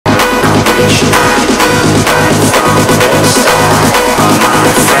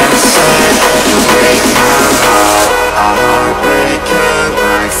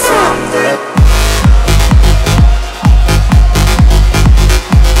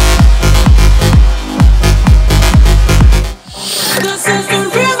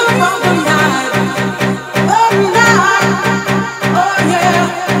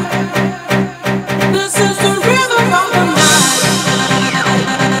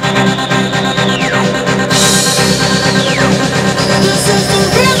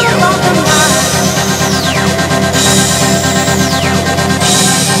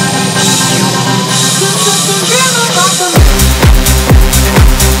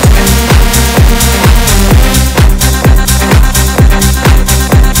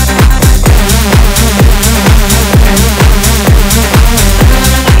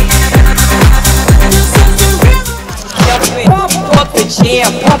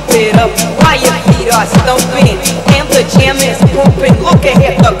Pump it up while your feet are stumping and the jam is pumping. Look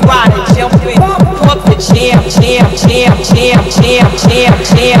ahead, the crowd is jumping. Pump up the jam, jam, jam, jam, jam, jam, jam,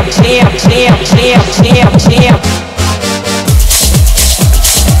 jam, jam, jam, jam, jam.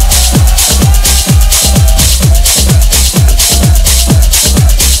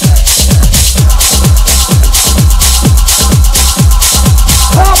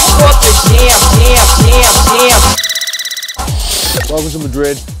 Pump up the jam, jam, jam, jam. Welcome to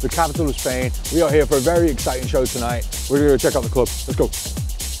Madrid, the capital of Spain. We are here for a very exciting show tonight. We're going to go check out the club. Let's go.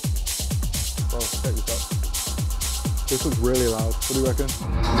 Well, check this out. This looks really loud. What do you reckon?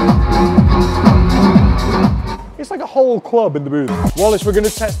 It's like a whole club in the booth. Wallace, we're going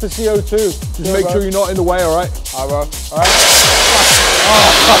to test the CO2. Just make sure you're not in the way, all right? All right, bro. All right.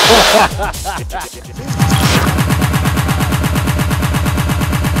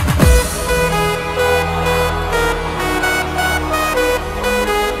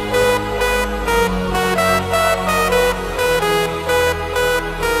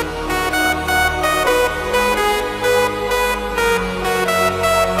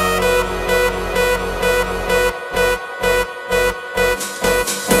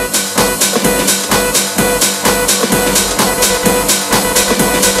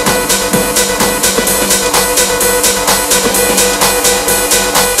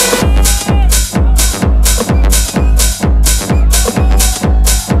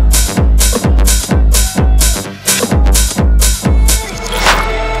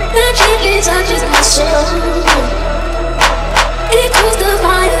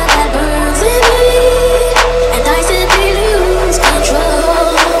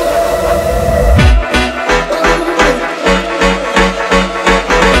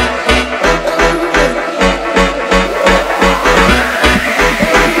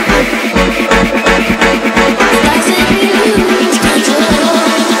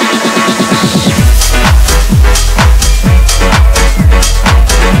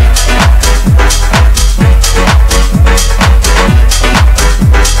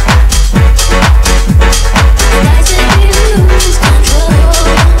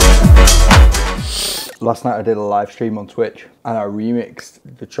 Last night I did a live stream on Twitch and I remixed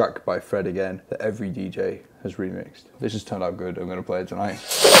the track by Fred again that every DJ has remixed. This has turned out good. I'm going to play it tonight.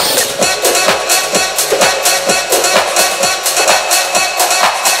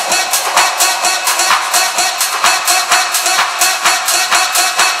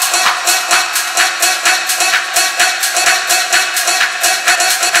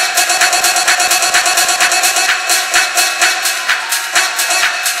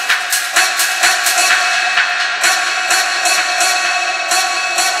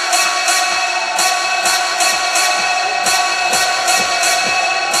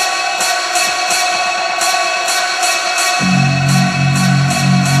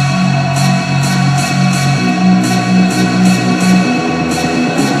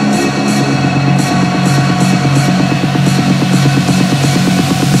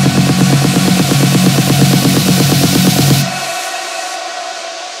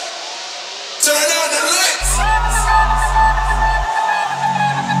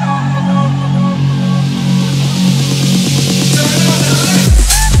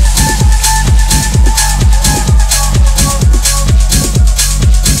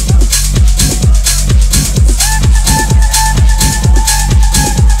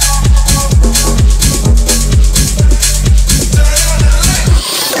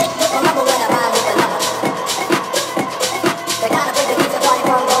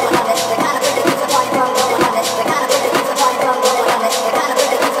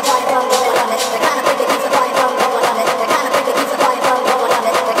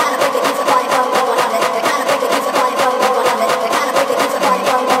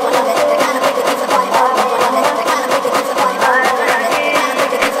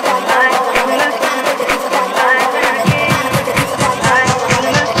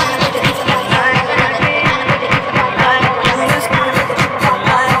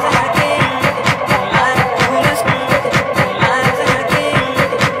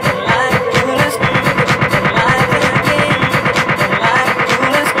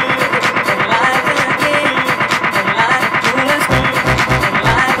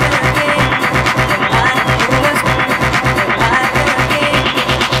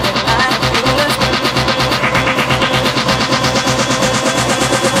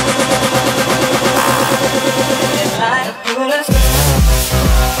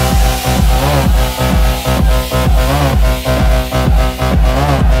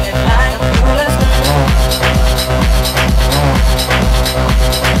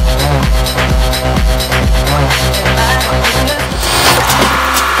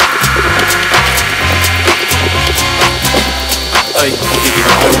 ey. Y me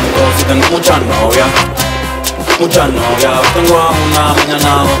pregunto si tengo muchas novias. Muchas novias, hoy tengo a una,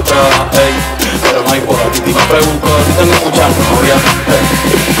 mañana a otra, ey. Pero no hay por aquí, me pregunto si tengo muchas novias, ey.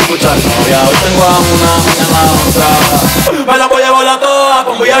 Muchas novias, hoy tengo a una, mañana a otra. Me la voy a llevar a todas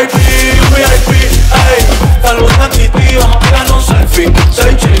con VIP, ey. Saludos a Titi, vamos a pegarnos un selfie.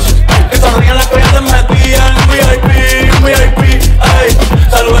 6 chis, que sonríen las que ya te metían. VIP, ey.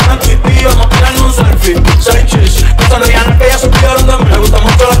 Saludos a Titi, vamos a pegarnos un selfie. 6 chis, que sonríen las que ya supieron de mí. Me gustan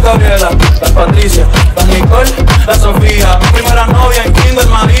mucho las Gabriela, las Patricia, las Nicole, la Sofía. Mi primera novia en Kinder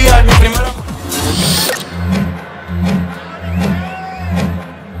María, mi primera.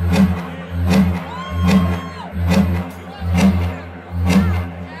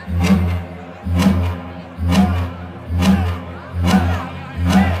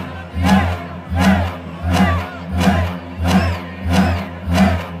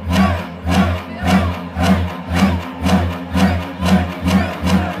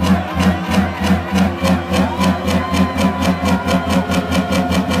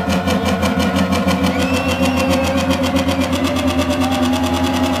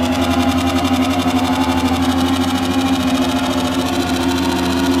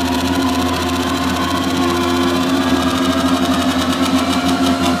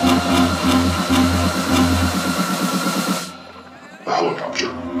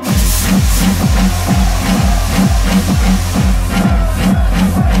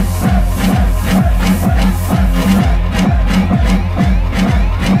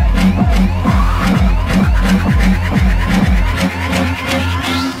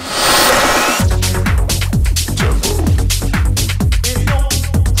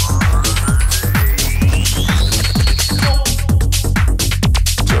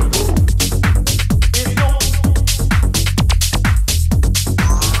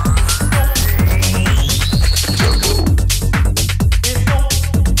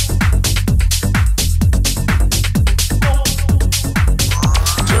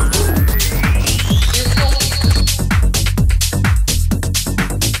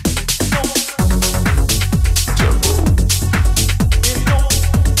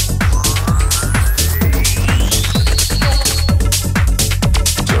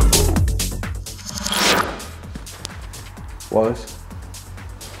 Wallace.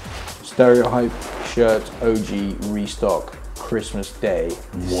 Stereotype shirt OG restock Christmas Day,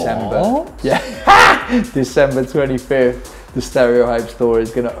 December. Yeah, December 25th. The Stereotype store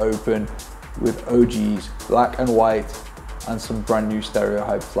is gonna open with OGs, black and white, and some brand new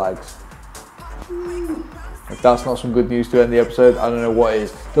Stereotype flags. If that's not some good news to end the episode, I don't know what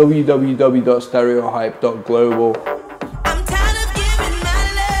is. www.stereohype.global.